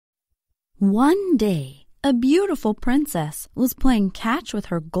One day, a beautiful princess was playing catch with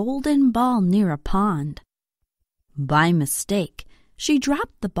her golden ball near a pond. By mistake, she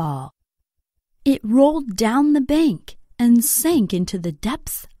dropped the ball. It rolled down the bank and sank into the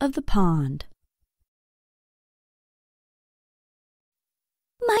depths of the pond.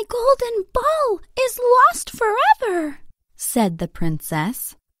 "My golden ball is lost forever," said the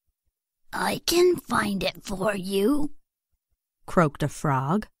princess. "I can find it for you," croaked a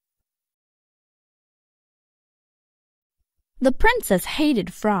frog. The princess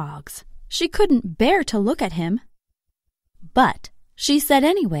hated frogs. She couldn't bear to look at him. But she said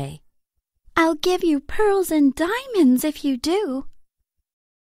anyway, "I'll give you pearls and diamonds if you do."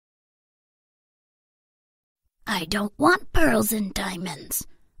 "I don't want pearls and diamonds.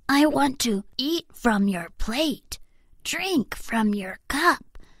 I want to eat from your plate, drink from your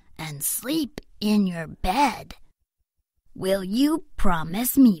cup, and sleep in your bed. Will you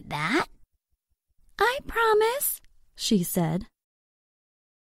promise me that?" "I promise," she said.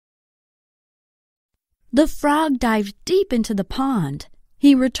 The frog dived deep into the pond.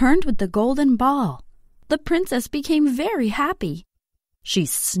 He returned with the golden ball. The princess became very happy. She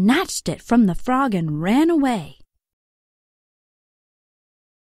snatched it from the frog and ran away.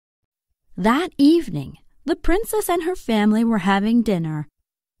 That evening, the princess and her family were having dinner.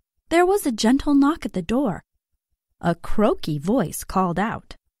 There was a gentle knock at the door. A croaky voice called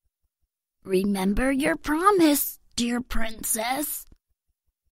out, "Remember your promise, dear princess."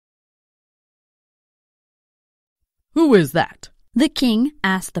 "Who is that?" the king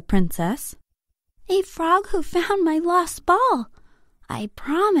asked the princess. "A frog who found my lost ball. I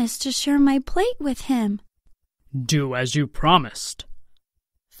promised to share my plate with him." "Do as you promised,"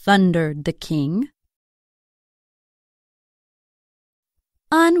 thundered the king.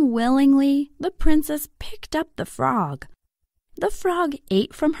 Unwillingly, the princess picked up the frog. The frog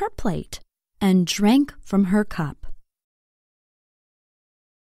ate from her plate and drank from her cup.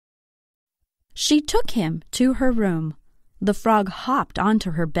 She took him to her room. The frog hopped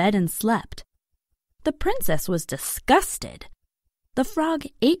onto her bed and slept. The princess was disgusted. The frog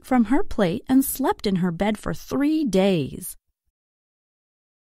ate from her plate and slept in her bed for 3 days.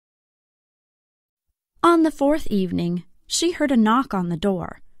 On the 4th evening, she heard a knock on the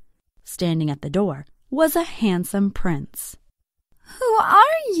door. Standing at the door was a handsome prince. "Who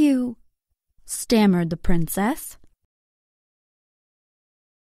are you?" stammered the princess.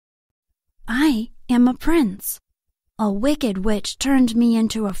 "I am a prince. A wicked witch turned me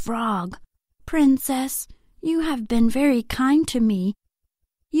into a frog. Princess, you have been very kind to me.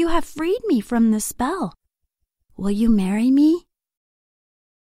 You have freed me from the spell. Will you marry me?"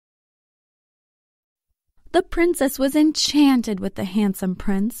 The princess was enchanted with the handsome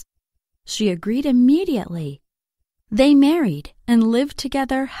prince. She agreed immediately. They married and lived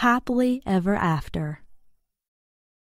together happily ever after.